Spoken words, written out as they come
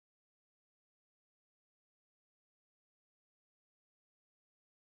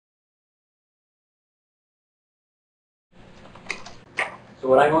So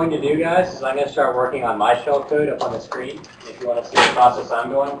what I'm going to do, guys, is I'm going to start working on my shellcode up on the screen. If you want to see the process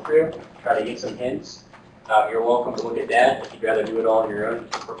I'm going through, try to get some hints. You're welcome to look at that. If you'd rather do it all on your own,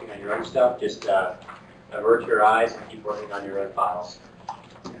 keep working on your own stuff, just avert your eyes and keep working on your own files.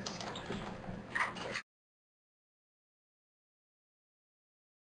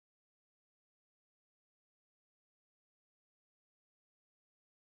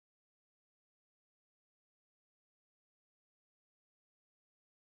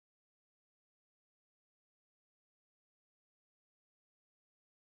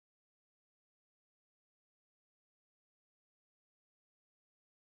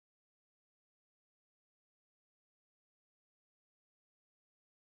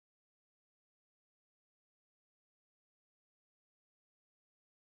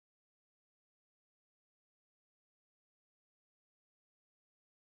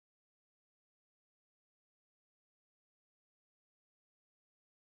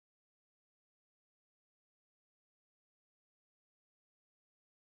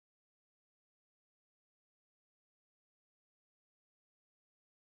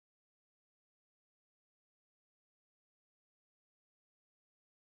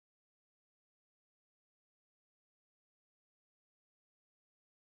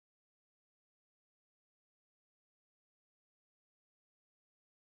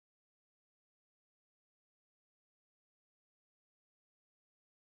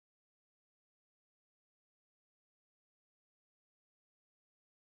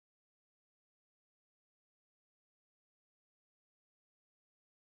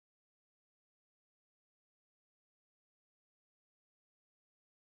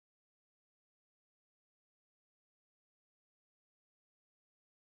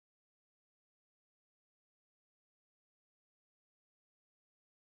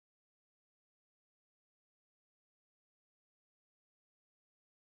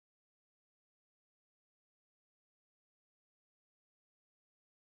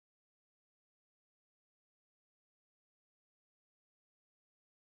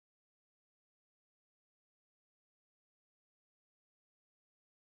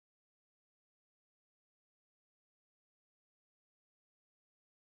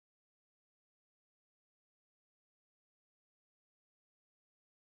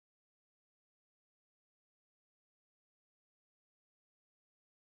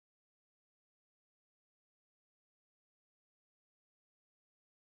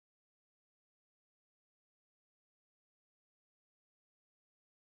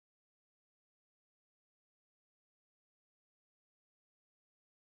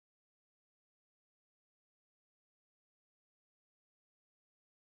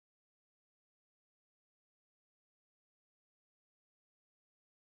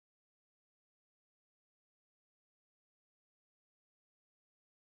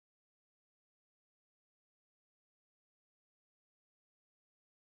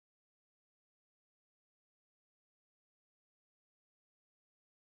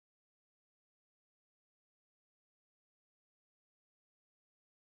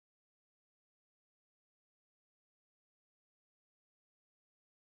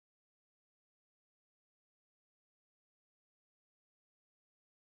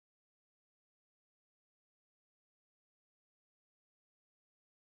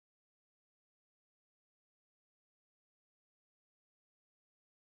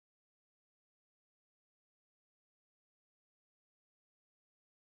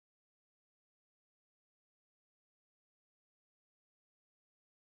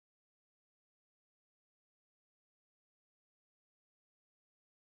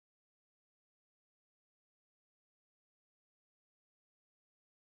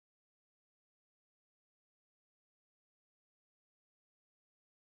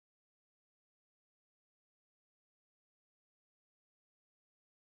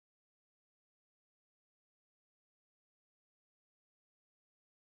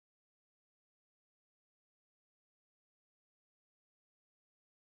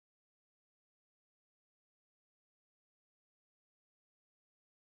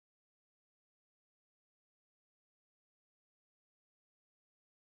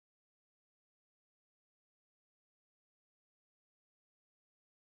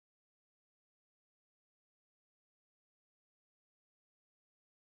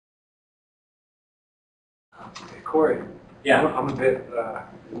 Hey, Corey. Yeah. I'm a bit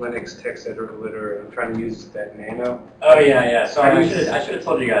Linux text editor literate. I'm trying to use that Nano. Oh yeah. Sorry, I should have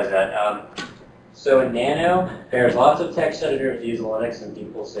told you guys that. So in Nano, there's lots of text editors that use Linux, and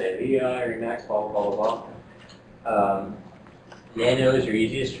people say VI or Emacs, blah blah blah blah. Nano is your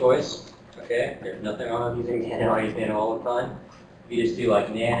easiest choice. Okay, there's nothing wrong with using Nano. I use Nano all the time. you just do like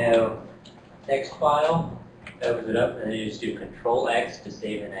nano text file, opens it up, and then you just do Control X to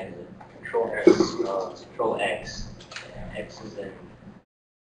save and exit. Control X. Control X. X is in.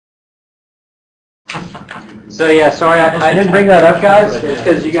 So yeah, sorry, I didn't bring that up, guys. It's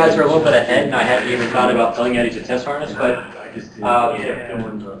because you guys are a little bit ahead, and I hadn't even thought about telling you how to use a test harness. But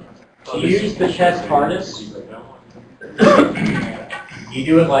to use the test harness, you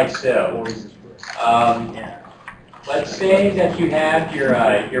do it like so. Let's say that you have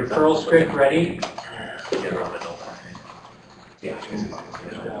your Perl script ready.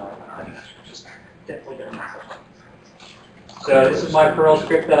 So this is my Perl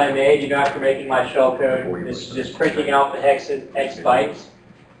script that I made, after making my shellcode. This is just printing out the hex bytes.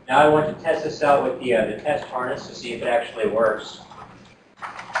 Now I want to test this out with the test harness to see if it actually works.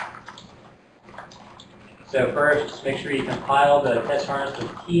 So first, just make sure you compile the test harness with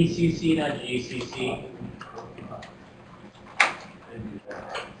TCC, not GCC.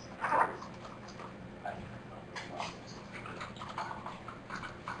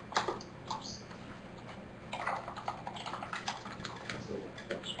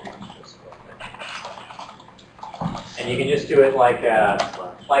 And you can just do it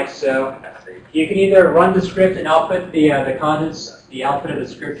like so. You can either run the script and output the contents, the output of the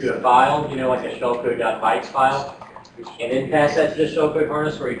script to a file, like a shellcode.bytes file, and then pass that to the shellcode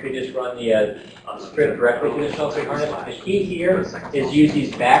harness, or you could just run the script directly to the shellcode harness. The key here is use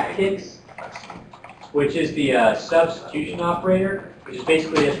these backticks, which is the substitution operator, which is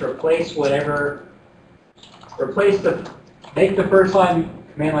basically just make the first line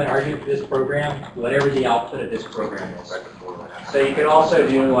command line argument for this program, whatever the output of this program is. So you could also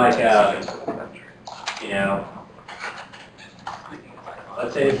do like,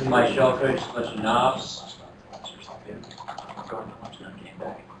 let's say this is my shellcode, just a bunch of knobs.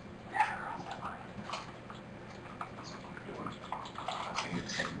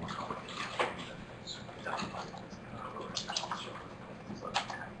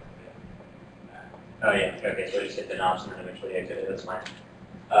 Oh yeah, okay, so just hit the knobs and then eventually exit it, that's fine.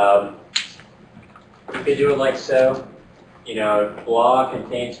 You could do it like so. Blah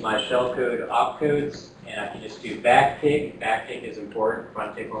contains my shellcode opcodes, and I can just do backtick. Backtick is important,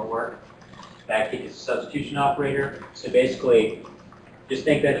 fronttick won't work. Backtick is a substitution operator. So basically, just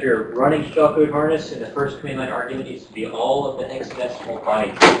think that you're running shellcode harness, and the first command line argument needs to be all of the hexadecimal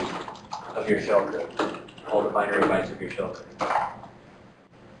bytes of your shellcode, all the binary bytes of your shellcode.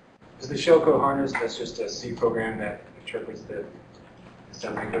 Is the shellcode harness, that's just a C program that interprets the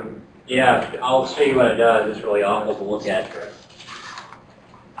assembly code? Yeah, I'll show you what it does. It's really awful to look at.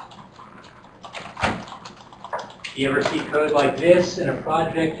 If you ever see code like this in a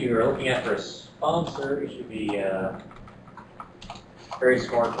project you are looking at for a sponsor, you should be very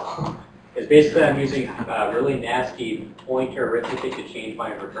scornful. Because basically I'm using really nasty pointer arithmetic to change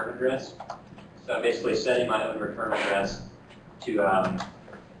my return address. So I'm basically setting my own return address to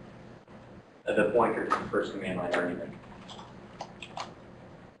the pointer to the first command line argument.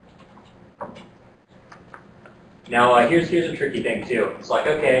 Now here's a tricky thing too. It's like,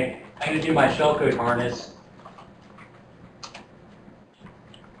 okay, I'm going to do my shellcode harness.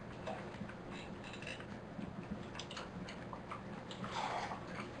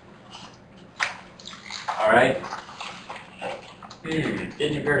 All right.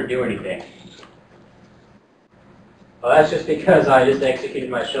 Didn't appear to do anything. Well, that's just because I just executed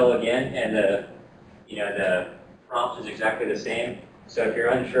my shell again, and the prompt is exactly the same. So if you're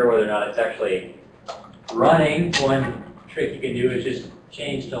unsure whether or not it's actually running, one trick you can do is just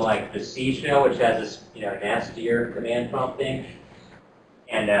change to like the C shell, which has this nastier command prompt thing,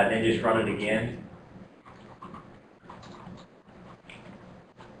 and then just run it again.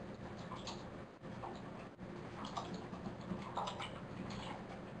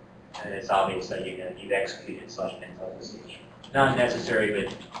 And it's obvious that you've executed such things like this. Not necessary,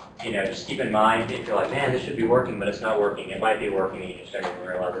 but just keep in mind if you're like, man, this should be working, but it's not working. It might be working, and you just don't even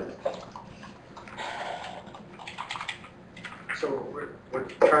realize it. So we're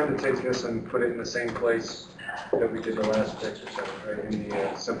trying to take this and put it in the same place that we did the last exercise, right? In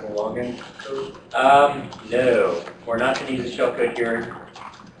the simple login code? No. We're not going to use the shellcode here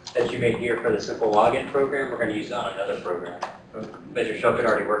that you made here for the simple login program. We're going to use it on another program. Okay. But your shellcode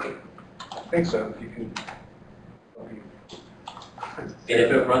already working. I think so. If you can. And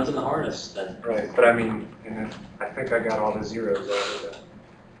if it runs in the harness, then. Right, but I mean, I think I got all the zeros out of that.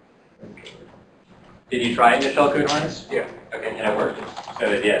 Okay. Did you try it in the shellcode harness? Yeah. Okay, and it worked? So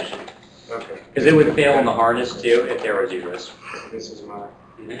yeah, it should. Okay. Because it would fail in the harness too if there were zeros. This is my.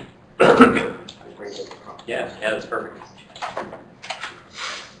 Yeah, that's perfect.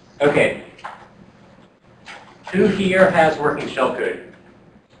 Okay. Who here has working shellcode?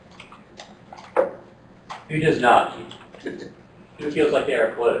 Who does not? Who feels like they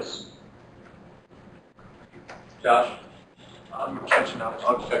are close? Josh? I'm catching up.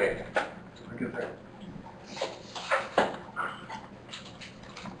 Okay. I'll get there.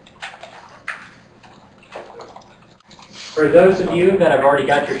 For those of you that have already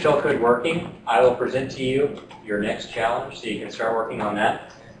got your shellcode working, I will present to you your next challenge so you can start working on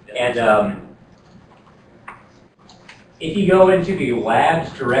that. And if you go into the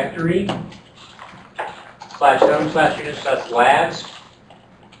labs directory, /home/unit/labs,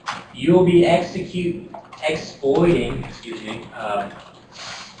 you will be exploiting,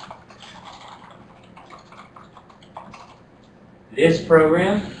 this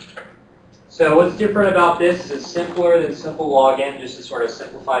program. So what's different about this is it's simpler than simple login, just to sort of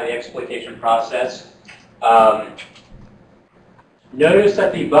simplify the exploitation process. Notice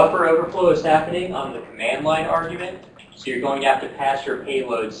that the buffer overflow is happening on the command line argument. So you're going to have to pass your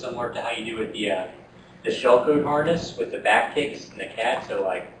payload similar to how you do with the shellcode harness with the backticks and the cat. So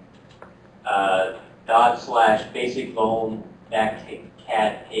like /basic vuln backtick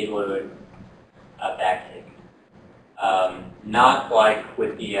cat payload backtick. Not like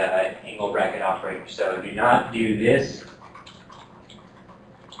with the angle bracket operator. So do not do this.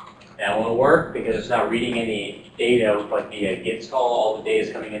 That won't work because it's not reading any data like via gets call. All the data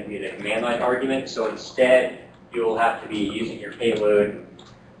is coming in via the command line argument. So instead, you will have to be using your payload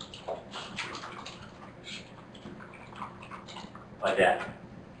like that.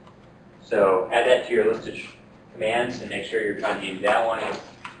 So add that to your list of commands and make sure you're trying to use that one.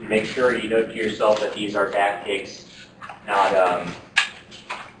 And make sure you note to yourself that these are backticks, not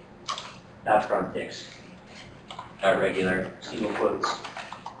front ticks, not regular single quotes.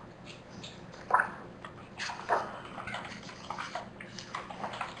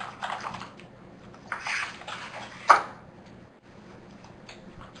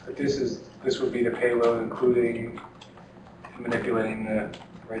 But this would be the payload, including manipulating the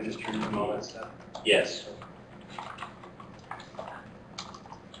registry and all that stuff. Yes.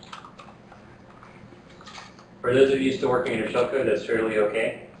 For those of you still working in your shellcode, that's fairly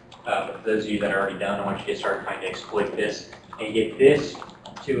okay. But for those of you that are already done, I want you to start trying to exploit this and get this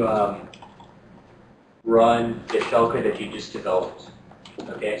to run the shellcode that you just developed.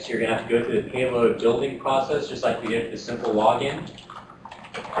 Okay, so you're going to have to go through the payload building process, just like we did for the simple login.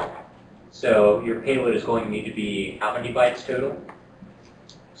 So your payload is going to need to be how many bytes total?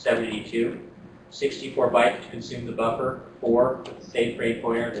 72. 64 bytes to consume the buffer, 4 for the save frame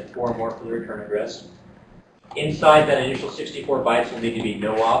pointer, and then 4 more for the return address. Inside that initial 64 bytes will need to be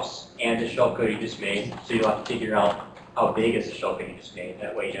no-ops and the shellcode you just made. So you'll have to figure out how big is the shellcode you just made.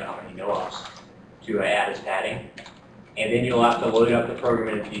 That way you know how many no-ops to add as padding. And then you'll have to load up the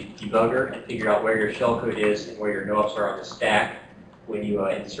program in the debugger and figure out where your shellcode is and where your no-ops are on the stack when you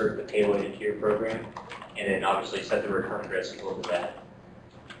insert the payload into your program. And then obviously set the return address and look at that.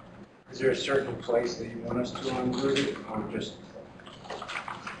 Is there a certain place that you want us to include it, or just?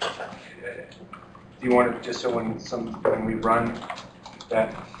 Do you want it just so when we run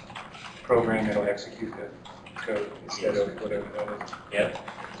that program, it'll execute the code instead of whatever that is? Yep.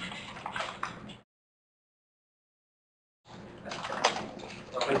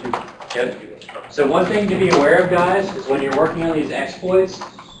 Thank you. Yep. So one thing to be aware of, guys, is when you're working on these exploits,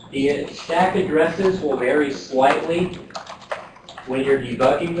 the stack addresses will vary slightly when you're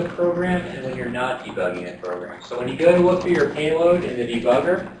debugging the program and when you're not debugging the program. So when you go to look for your payload in the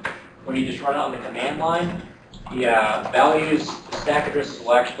debugger, when you just run it on the command line, the values, the stack addresses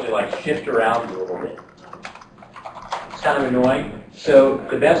will actually like shift around a little bit. It's kind of annoying. So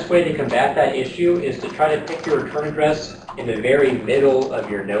the best way to combat that issue is to try to pick your return address in the very middle of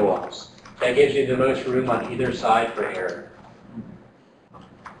your no-ops. That gives you the most room on either side for error.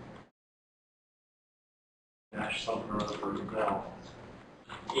 Dash something or other now.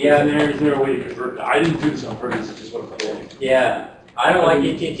 Yeah, Is there a way to convert that? I didn't do this on purpose, it's just what I'm doing. yeah. I don't like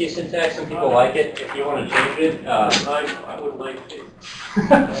AT&T syntax. Some people like it. If you want to change it, I would like it.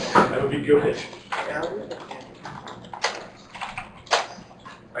 That would be good.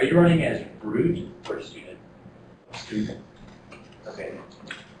 are you running as root or student? Student. Okay.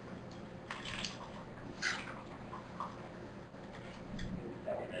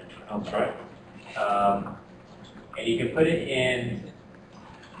 I'll try. And you can put it in.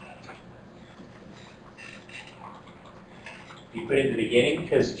 You put it in the beginning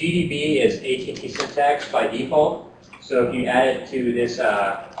because GDB is AT&T syntax by default. So if you add it to this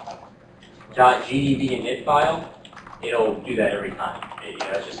 .gdb init file, it'll do that every time.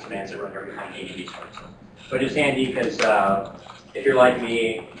 It's just commands that run every time ADB starts. But it's handy because if you're like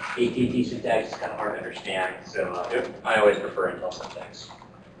me, ATT syntax is kind of hard to understand, so I always prefer Intel syntax.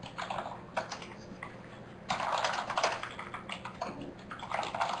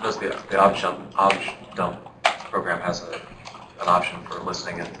 Does the objdump program has an option for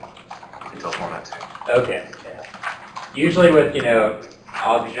listing in Intel format too? Okay. Yeah. Usually with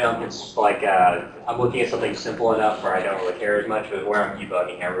objdump, it's like I'm looking at something simple enough where I don't really care as much, but where I'm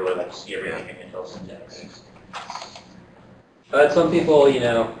debugging, I really like to see everything in Intel syntax. But some people,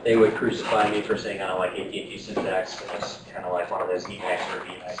 they would crucify me for saying I don't like AT&T syntax. It's kind of like one of those Emacs or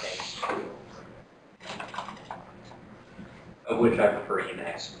VMAX things, of which I prefer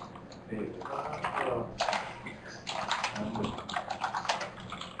Emacs.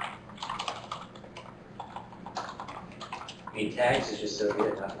 I mean, tags is just so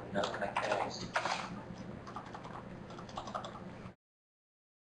good. Nothing like tags.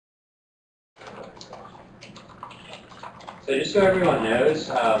 So just so everyone knows,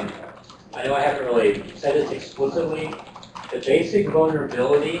 I know I haven't really said this explicitly, the basic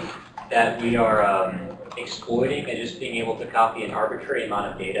vulnerability that we are exploiting is just being able to copy an arbitrary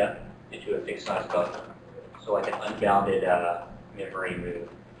amount of data into a fixed size buffer. So like an unbounded memory move.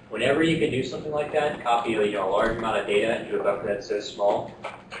 Whenever you can do something like that, copy a large amount of data into a buffer that's so small,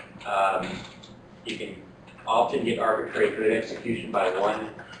 you can often get arbitrary code execution by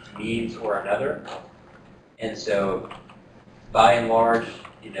one means or another. And so by and large,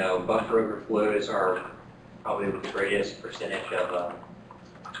 buffer overflows are probably the greatest percentage of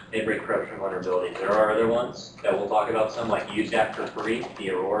memory corruption vulnerabilities. There are other ones that we'll talk about, some like use after free.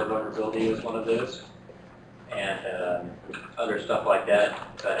 The Aurora vulnerability was one of those, and other stuff like that.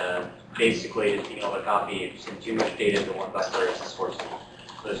 But basically, just being able to copy too much data into one buffer is the source of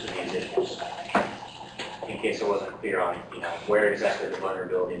most of these issues. In case it wasn't clear on where exactly the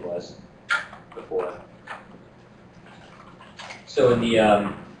vulnerability was before. So in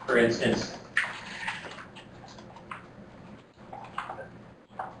the, for instance,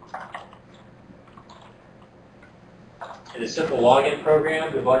 in the simple login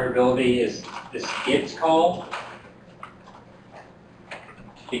program, the vulnerability is this gets call,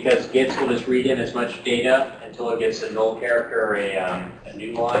 because gets will just read in as much data until it gets a null character or a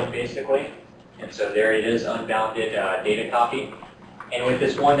new line, basically. And so there it is, unbounded data copy. And with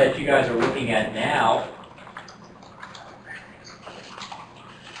this one that you guys are looking at now,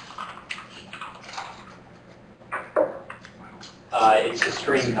 it's a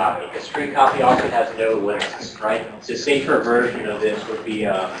string copy. The string copy often has no limits, right? So a safer version of this would be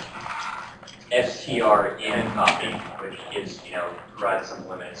strn copy, which gives, provides some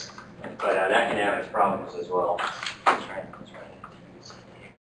limits. But that can have its problems as well. That's right.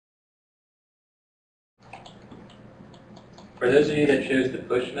 For those of you that chose the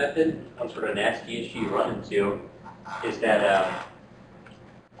push method, one sort of nasty issue you run into is that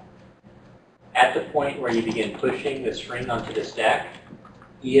at the point where you begin pushing the string onto the stack,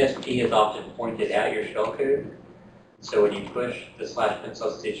 ESP is often pointed at your shellcode. So when you push the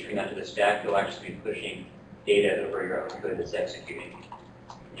 /pencil state string onto the stack, you'll actually be pushing data over your own code that's executing.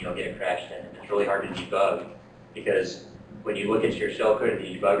 You'll get a crash then. And it's really hard to debug because when you look at your shellcode in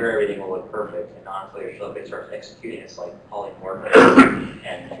the debugger, everything will look perfect. And honestly, your shellcode starts executing, it's like polymorphic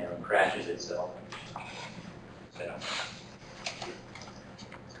and crashes itself. So.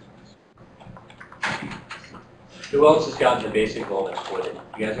 Who else has gotten the basic vault exploited?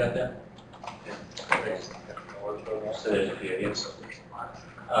 You guys got that? So there's a few of you.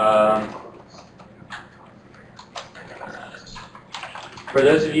 For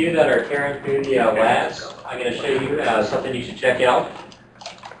those of you that are carrying through the labs, I'm going to show you something you should check out.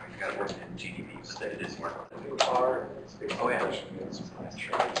 You got to work in GDB so that it is more. Oh, yeah.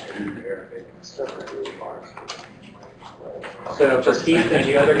 So for Keith and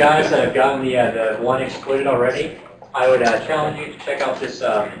the other guys that have gotten the one exploited already, I would challenge you to check out this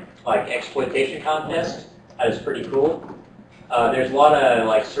like exploitation contest. That is pretty cool. There's a lot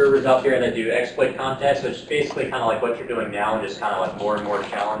of servers out there that do exploit contests, which is basically kind of like what you're doing now, and just kind of like more and more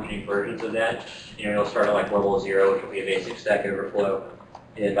challenging versions of that. You'll start at like level 0, which will be a basic Stack Overflow,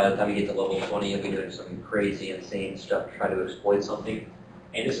 and by the time you get to level 20, you'll be doing some crazy, insane stuff to try to exploit something.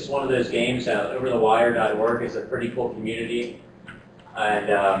 And this is one of those games. Overthewire.org is a pretty cool community,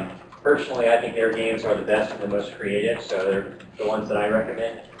 and personally, I think their games are the best and the most creative, so they're the ones that I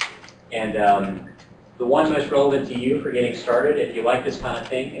recommend. And the one most relevant to you for getting started, if you like this kind of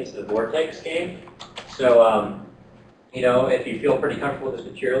thing, is the Vortex game. So, if you feel pretty comfortable with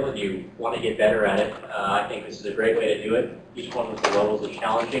this material and you want to get better at it, I think this is a great way to do it. Each one of the levels is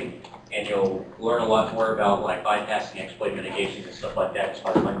challenging. and you'll learn a lot more about like bypassing exploit mitigation and stuff like that as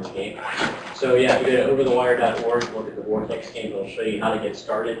far as playing the game. So yeah, if you go to overthewire.org, look at the Vortex game, it'll show you how to get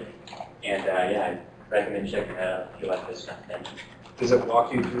started. And yeah, I recommend checking that out if you like this kind of thing. Does it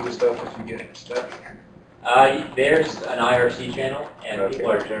walk you through the stuff if you get stuck? There's an IRC channel, and Okay.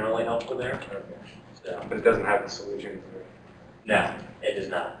 people are generally helpful there. Okay. So, But it doesn't have the solution for it. no, it does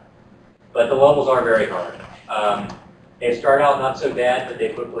not. But the levels are very hard. They start out not so bad, but they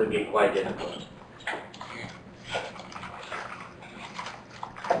quickly get quite difficult.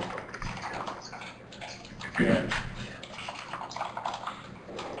 Yeah.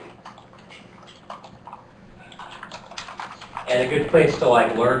 And a good place to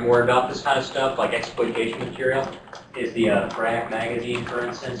like learn more about this kind of stuff, like exploitation material, is the Bragg magazine, for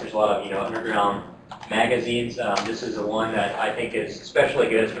instance. There's a lot of underground magazines. This is the one that I think is especially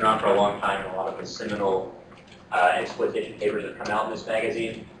good. It's been around for a long time, and a lot of the seminal exploitation papers have come out in this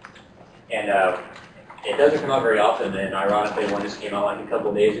magazine. And it doesn't come out very often, and ironically, one just came out like a couple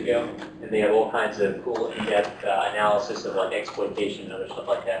of days ago, and they have all kinds of cool in-depth analysis of like exploitation and other stuff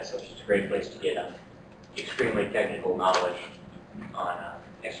like that. So it's just a great place to get extremely technical knowledge on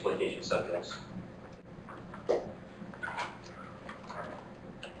exploitation subjects.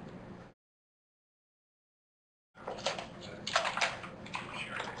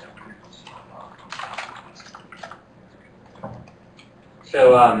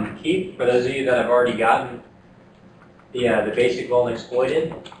 So Heap, for those of you that have already gotten the basic vuln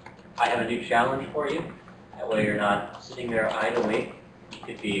exploited, I have a new challenge for you. That way you're not sitting there idly. You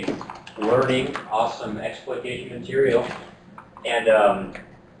could be learning awesome exploitation material. And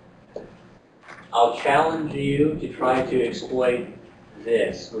I'll challenge you to try to exploit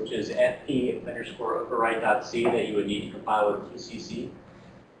this, which is fp_overwrite.c that you would need to compile with TCC.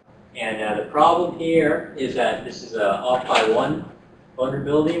 And the problem here is that this is a off by one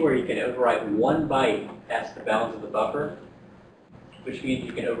vulnerability where you can overwrite 1 byte past the bounds of the buffer, which means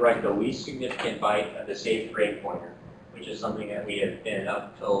you can overwrite the least significant byte of the saved frame pointer, which is something that we have been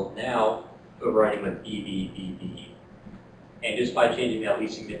up till now overwriting with BBBB. And just by changing that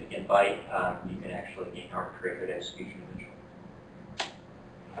least significant byte, you can actually gain arbitrary code execution eventually.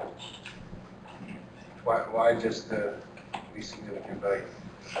 Why just the least significant byte?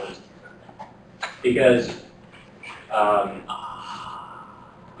 Because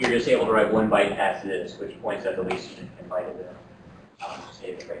you're just able to write 1 byte past this, which points at the least significant byte of the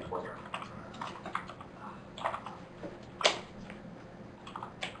saved frame pointer.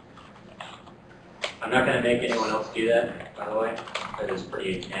 I'm not going to make anyone else do that, by the way. That is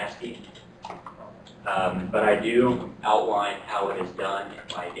pretty nasty. But I do outline how it is done in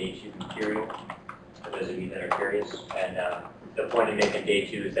my day 2 material, for those of you that are curious. And the point of making day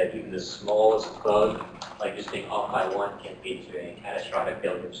 2 is that even the smallest bug, like just being off by 1, can lead to a catastrophic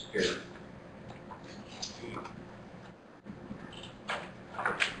failure of security.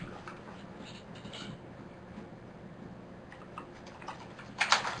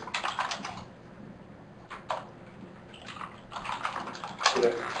 So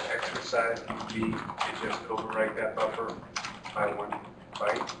the exercise would be to just overwrite that buffer by 1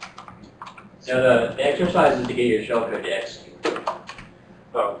 byte? So the exercise is to get your shellcode to execute.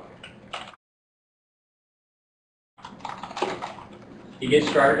 Oh, You get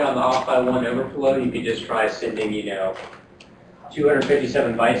started on the off by 1 overflow, you could just try sending,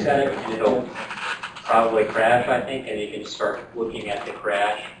 257 bytes at it, and it'll probably crash, I think, and you can start looking at the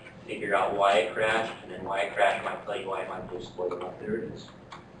crash, figure out why it crashed, and then why it crashed might tell you why it might be exploitable. There it is.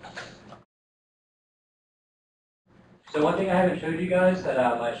 So one thing I haven't showed you guys that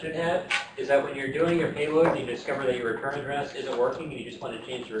I should have is that when you're doing your payload and you discover that your return address isn't working and you just want to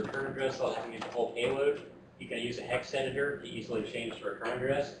change the return address without having the whole payload, you can use a hex editor to easily change the return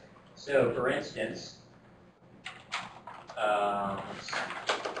address. So for instance,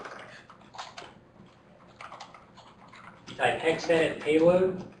 you type hex edit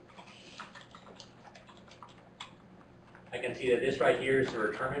payload. I can see that this right here is the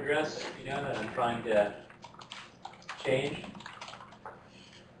return address, that I'm trying to change.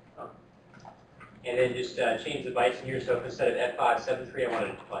 And then just change the bytes in here. So if instead of F573, I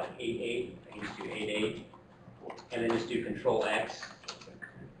wanted to put 88, I can just do 88. And then just do Control X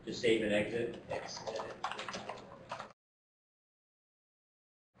to save and exit.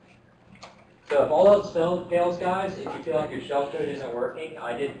 So if all else fails, guys, if you feel like your shellcode isn't working,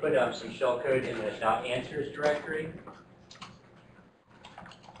 I did put some shellcode in the .answers directory.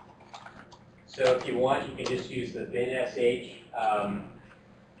 So if you want, you can just use the binsh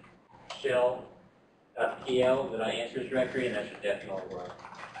shell.pl, the .answers directory, and that should definitely work.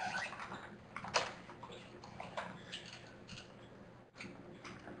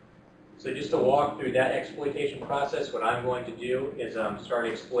 So just to walk through that exploitation process, what I'm going to do is start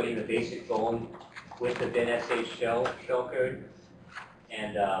exploiting the basic vuln with the binsh shellcode.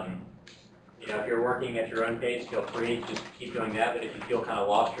 And you know, if you're working at your own pace, feel free to just keep doing that. But if you feel kind of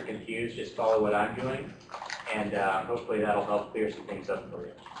lost or confused, just follow what I'm doing, and hopefully that'll help clear some things up for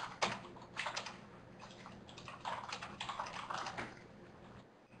you.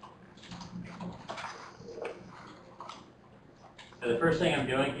 So the first thing I'm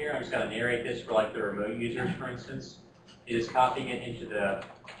doing here, I'm just going to narrate this for like the remote users, for instance, is copying it into the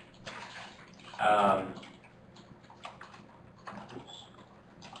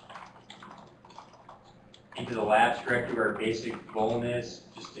labs directory where basic vuln is,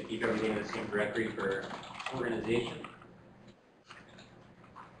 just to keep everything in the same directory for organization.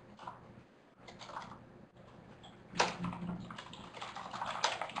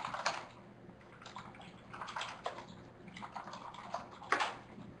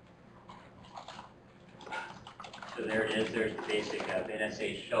 So there it is. There's the basic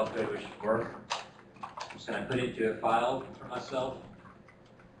binsh shellcode, which should work. I'm just going to put it into a file for myself.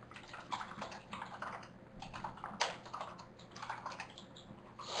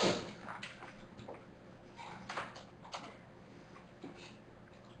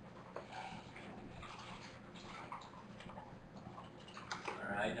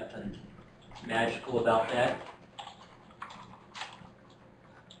 All right, nothing magical about that.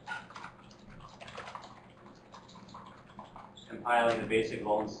 Compiling the basic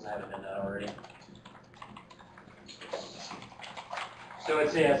vulns since I haven't done that already. So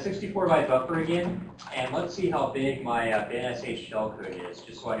it's a 64-byte buffer again, and let's see how big my binsh shellcode is,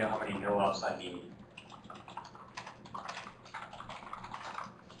 just so I know how many no-ops I need.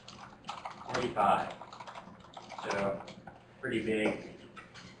 45. So pretty big.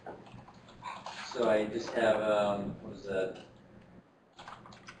 So I just have what was that?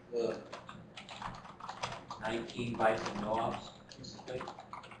 19 bytes of no-ops, basically. Is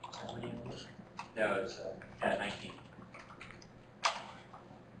that many of them? No, it's 19.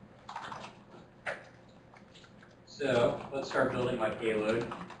 So let's start building my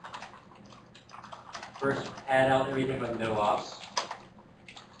payload. First, add out everything with no-ops.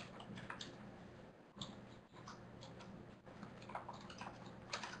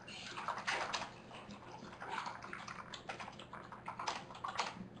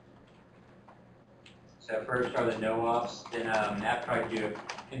 So first are the no-ops, then after I do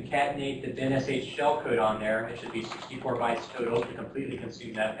concatenate the binsh shellcode on there, it should be 64 bytes total to completely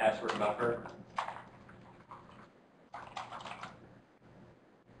consume that password buffer.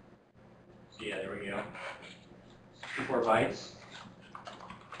 So yeah, there we go. 64 bytes.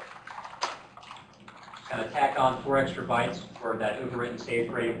 Kind of tack on 4 extra bytes for that overwritten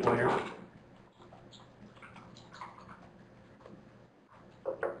save creative pointer.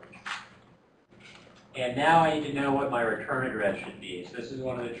 And now I need to know what my return address should be. So this is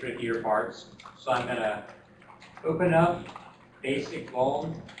one of the trickier parts. So I'm going to open up basic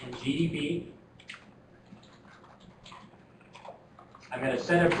vuln in GDB. I'm going to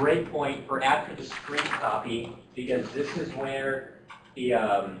set a breakpoint for after the string copy, because this is where the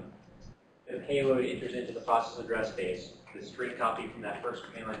payload enters into the process address space. The string copy from that first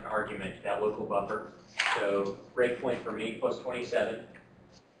command line argument, that local buffer. So breakpoint for me plus 27.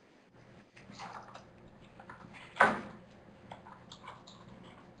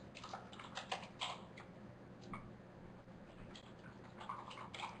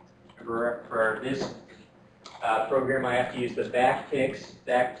 For this program, I have to use the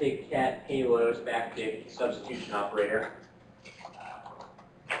backtick cat payloads, backtick substitution operator.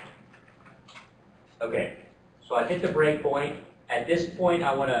 Okay, so I hit the breakpoint. At this point,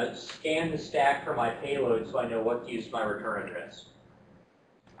 I want to scan the stack for my payload so I know what to use for my return address.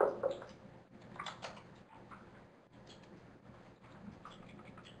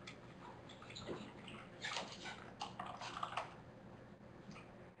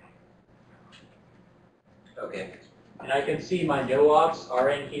 Okay, and I can see my no-ops are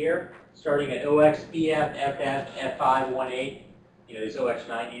in here, starting at OX, BF, FF, F518, you know, these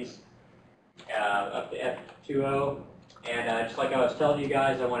OX90s, up to F20. And just like I was telling you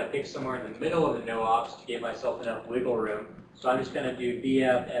guys, I want to pick somewhere in the middle of the no-ops to give myself enough wiggle room. So I'm just going to do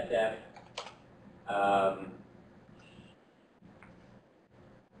BF, FF. I'm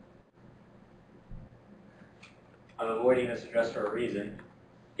avoiding this address for a reason.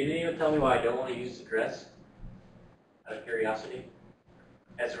 Can anyone tell me why I don't want to use this address? Out of curiosity?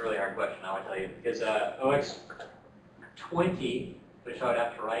 That's a really hard question, I would tell you. Because OX20, which I would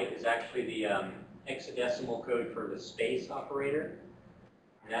have to write, is actually the hexadecimal code for the space operator.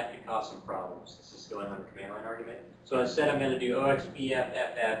 And that could cause some problems. This is going on the command line argument. So instead, I'm going to do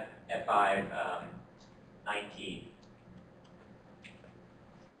OXBFFF F519.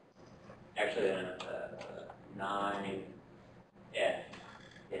 Actually, 9F. Yeah,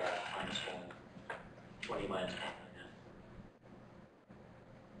 minus 1. 20 minus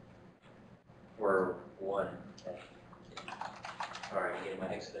 1. Or 1. All right, I'm getting my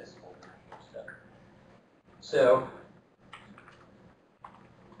Exodus folder stuff. So,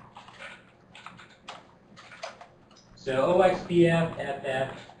 OXPF,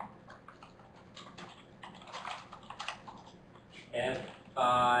 FF,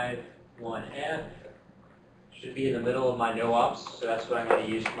 F51F should be in the middle of my no-ops, so that's what I'm going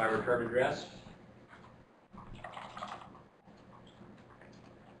to use for my return address.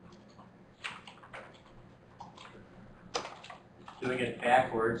 Doing it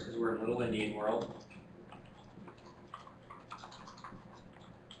backwards because we're in Little Indian world.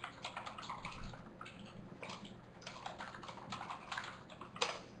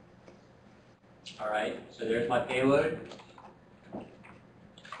 All right, so there's my payload.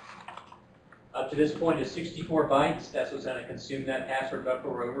 Up to this point is 64 bytes. That's what's going to consume that password buffer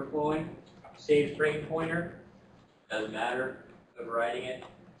we're overflowing. Save frame pointer. Doesn't matter. Overriding it.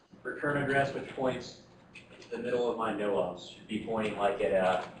 Return address, which points to the middle of my no-ops. Should be pointing like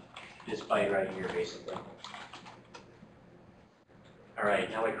at this byte right here, basically. All right,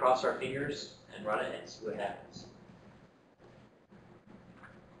 now we cross our fingers and run it and see what happens.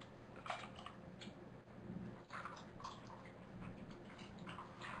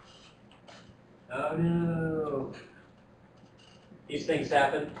 Oh no! These things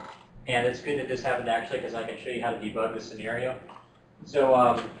happen, and it's good that this happened actually because I can show you how to debug the scenario. So,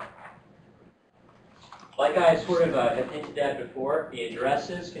 like I sort of have hinted at before, the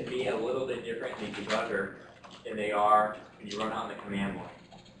addresses can be a little bit different in the debugger than they are when you run on the command line.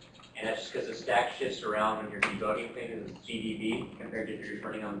 And that's just because the stack shifts around when you're debugging things in GDB compared to if you're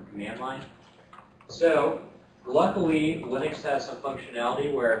running on the command line. So, luckily, Linux has some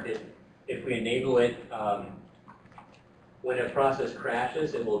functionality where if we enable it, when a process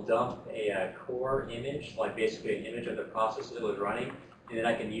crashes, it will dump a core image, like basically an image of the process that it was running, and then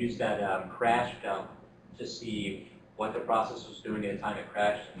I can use that crash dump to see what the process was doing at the time it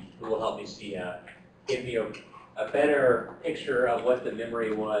crashed, and it will help me see, give me a better picture of what the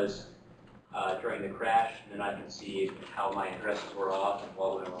memory was during the crash, and then I can see how my addresses were off and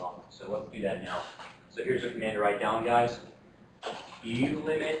what went wrong. So let's do that now. So here's the command to write down, guys.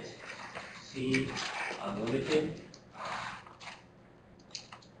 Ulimit C unlimited.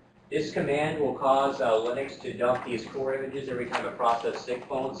 This command will cause Linux to dump these core images every time a process SIG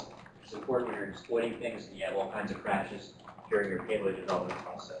phones. It's important when you're exploiting things and you have all kinds of crashes during your payload development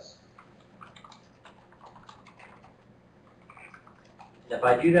process. If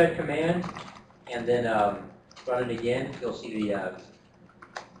I do that command and then run it again, you'll see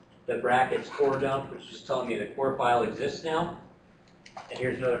the brackets core dump, which is telling me the core file exists now. And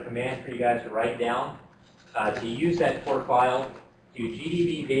here's another command for you guys to write down. To use that core file, do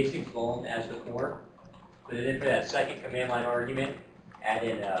gdb basic vuln as the core. But then for that second command line argument, add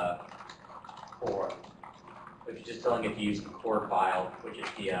in core, which is just telling it to use the core file, which is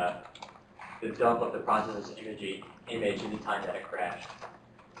the dump of the process's image anytime that it crashed.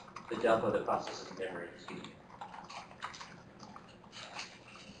 The dump of the process's memory, excuse me.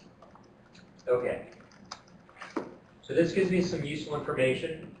 Okay. So this gives me some useful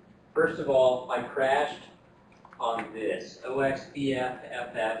information. First of all, I crashed on this,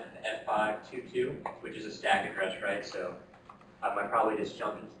 OXBFFF522, which is a stack address, right? So I might probably just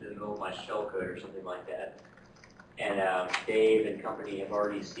jump into the middle of my shellcode or something like that. And Dave and company have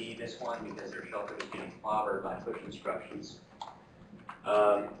already seen this one because their shellcode is getting clobbered by push instructions.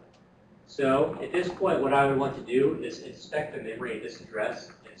 So at this point, what I would want to do is inspect the memory at this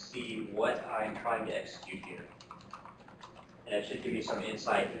address and see what I'm trying to execute here. And that should give you some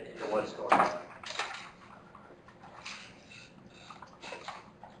insight into what's going on.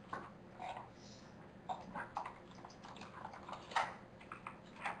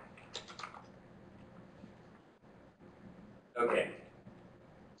 Okay.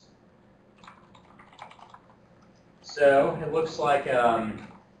 So it looks like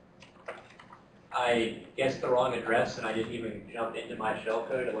I guessed the wrong address and I didn't even jump into my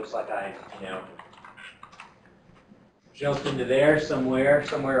shellcode. It looks like I, jumped into there somewhere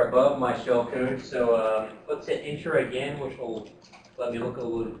above my shellcode. So let's hit enter again, which will let me look a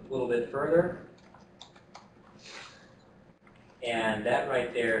little bit further. And that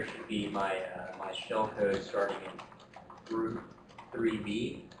right there should be my my shellcode starting in group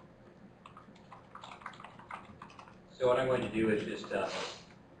 3B. So what I'm going to do is just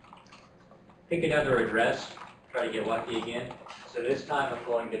pick another address, try to get lucky again. So this time I'm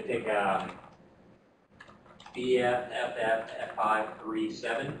going to pick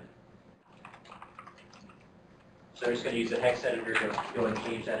BFFF537. So I'm just going to use the hex editor to go and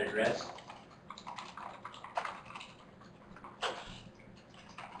change that address.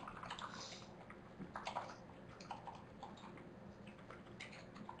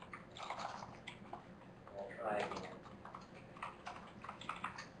 I'll try again.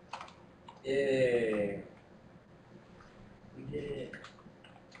 Yay! We did it.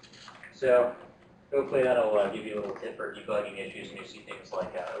 So hopefully that'll give you a little tip for debugging issues when you see things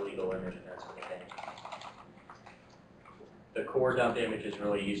like illegal image and that sort of thing. The core dump image is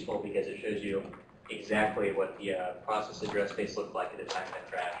really useful because it shows you exactly what the process address space looked like at the time of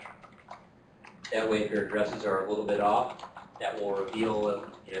the crash. That way, if your addresses are a little bit off, that will reveal,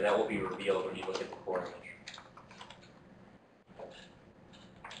 that will be revealed when you look at the core image.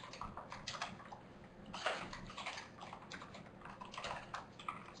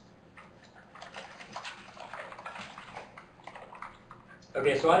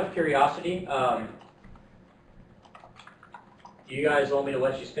 Okay, so out of curiosity, do you guys want me to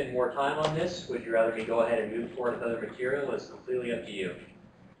let you spend more time on this? Would you rather me go ahead and move forward with other material? It's completely up to you.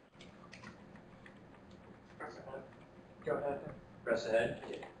 Go ahead. Press ahead?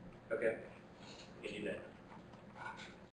 Okay. You can do that.